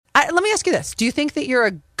let me ask you this. Do you think that you're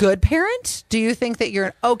a good parent? Do you think that you're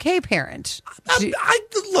an okay parent?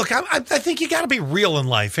 I think you got to be real in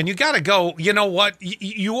life, and you got to go, you know what?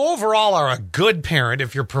 You overall are a good parent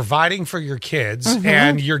if you're providing for your kids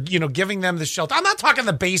and you're, giving them the shelter. I'm not talking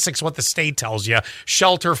the basics, what the state tells you,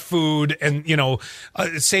 shelter, food, and,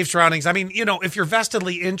 safe surroundings. I mean, if you're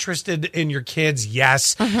vestedly interested in your kids,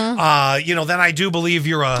 yes. Then I do believe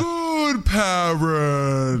you're a good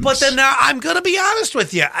parent. But then I'm going to be honest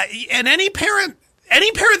with you. And any parent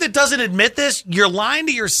that doesn't admit this, you're lying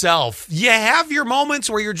to yourself. You have your moments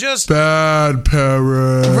where you're just bad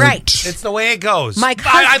parent. Right. It's the way it goes.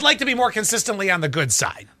 I'd like to be more consistently on the good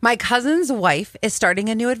side. My cousin's wife is starting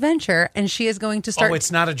a new adventure, and she is going to start. Oh,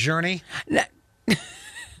 it's not a journey?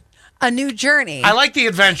 A new journey. I like the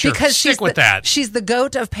adventure. Because Stick with that. She's the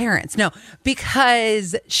goat of parents. No,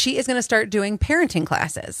 because she is going to start doing parenting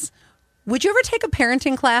classes. Would you ever take a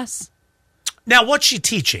parenting class? Now, what's she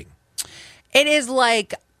teaching? It is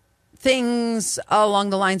like things along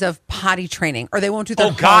the lines of potty training, or they won't do their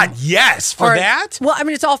Oh, God, yes, for that? Well, I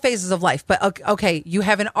mean, it's all phases of life, but okay, you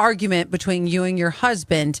have an argument between you and your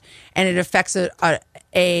husband, and it affects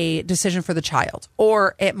a decision for the child.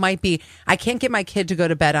 Or it might be, I can't get my kid to go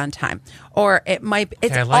to bed on time. Or it might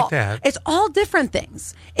be, I like that. It's all different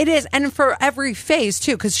things. It is, and for every phase,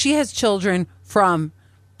 too, because she has children from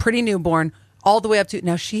pretty newborn all the way up to,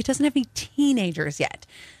 now she doesn't have any teenagers yet.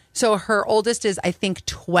 So her oldest is, I think,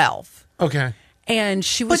 12. Okay. And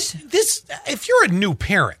she was... But if you're a new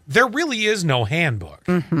parent, there really is no handbook.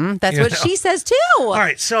 Mm-hmm, that's what she says, too. All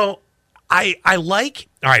right, so I like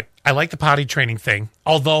the potty training thing,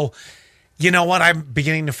 although... You know what I'm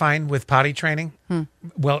beginning to find with potty training?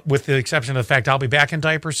 Well, with the exception of the fact I'll be back in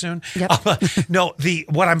diapers soon. Yep. No,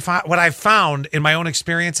 what I've found in my own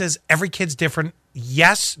experiences, every kid's different.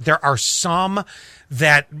 Yes, there are some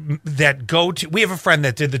that go to. We have a friend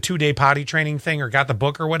that did the 2-day potty training thing or got the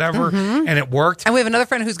book or whatever, and it worked. And we have another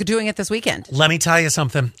friend who's doing it this weekend. Let me tell you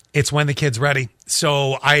something. It's when the kid's ready.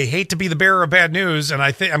 So I hate to be the bearer of bad news, and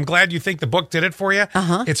I'm glad you think the book did it for you.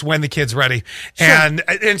 It's when the kid's ready, sure.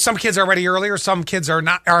 and some kids are ready earlier, some kids are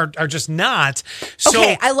not, are just not. So,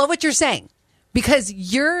 okay, I love what you're saying. Because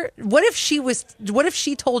what if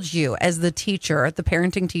she told you as the teacher, the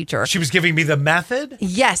parenting teacher, she was giving me the method?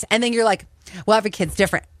 Yes. And then you're like, well, every kid's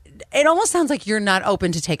different. It almost sounds like you're not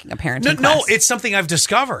open to taking a parenting class. No, it's something I've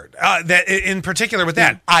discovered that in particular with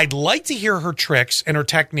that. I'd like to hear her tricks and her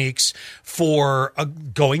techniques for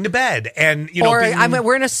going to bed. And,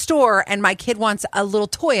 we're in a store and my kid wants a little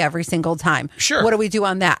toy every single time. Sure. What do we do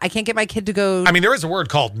on that? I can't get my kid to go. I mean, there is a word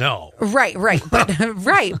called no. Right. But,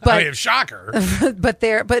 right. But, I mean, shocker.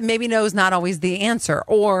 But maybe no is not always the answer.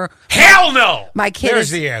 Or hell no.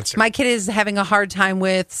 There's the answer. My kid is having a hard time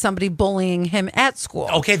with somebody bullying him at school.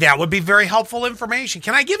 Okay, that would be very helpful information.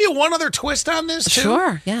 Can I give you one other twist on this too?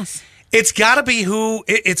 Sure, yes. It's got to be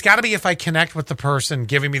if I connect with the person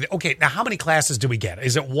giving me okay, now how many classes do we get?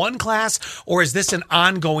 Is it one class or is this an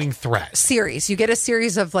ongoing thread? Series. You get a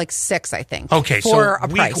series of like 6, I think. Okay, for so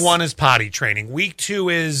week 1 is potty training. Week 2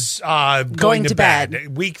 is going to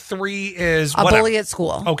bed. Week 3 is a bully at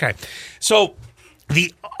school. Okay. So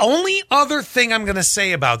the only other thing I'm going to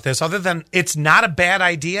say about this, other than it's not a bad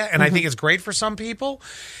idea, and I think it's great for some people,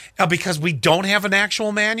 because we don't have an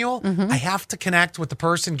actual manual, I have to connect with the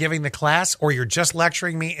person giving the class, or you're just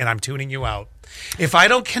lecturing me and I'm tuning you out. If I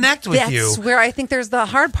don't connect with you... That's where I think there's the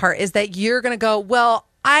hard part, is that you're going to go, well,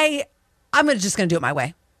 I'm just going to do it my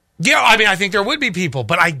way. Yeah, I mean, I think there would be people,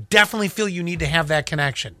 but I definitely feel you need to have that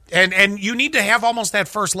connection. And you need to have almost that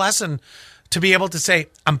first lesson to be able to say,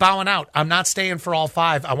 I'm bowing out. I'm not staying for all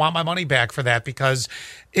 5. I want my money back for that, because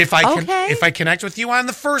if I connect with you on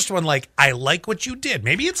the first one, like, I like what you did.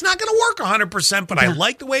 Maybe it's not going to work 100%, but I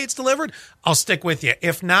like the way it's delivered. I'll stick with you.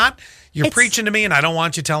 If not, you're preaching to me, and I don't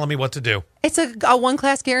want you telling me what to do. It's a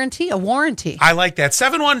one-class guarantee, a warranty. I like that.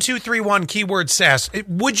 71231, keyword sass.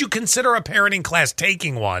 Would you consider a parenting class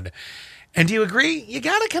taking one? And do you agree? You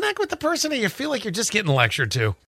got to connect with the person, or you feel like you're just getting lectured to.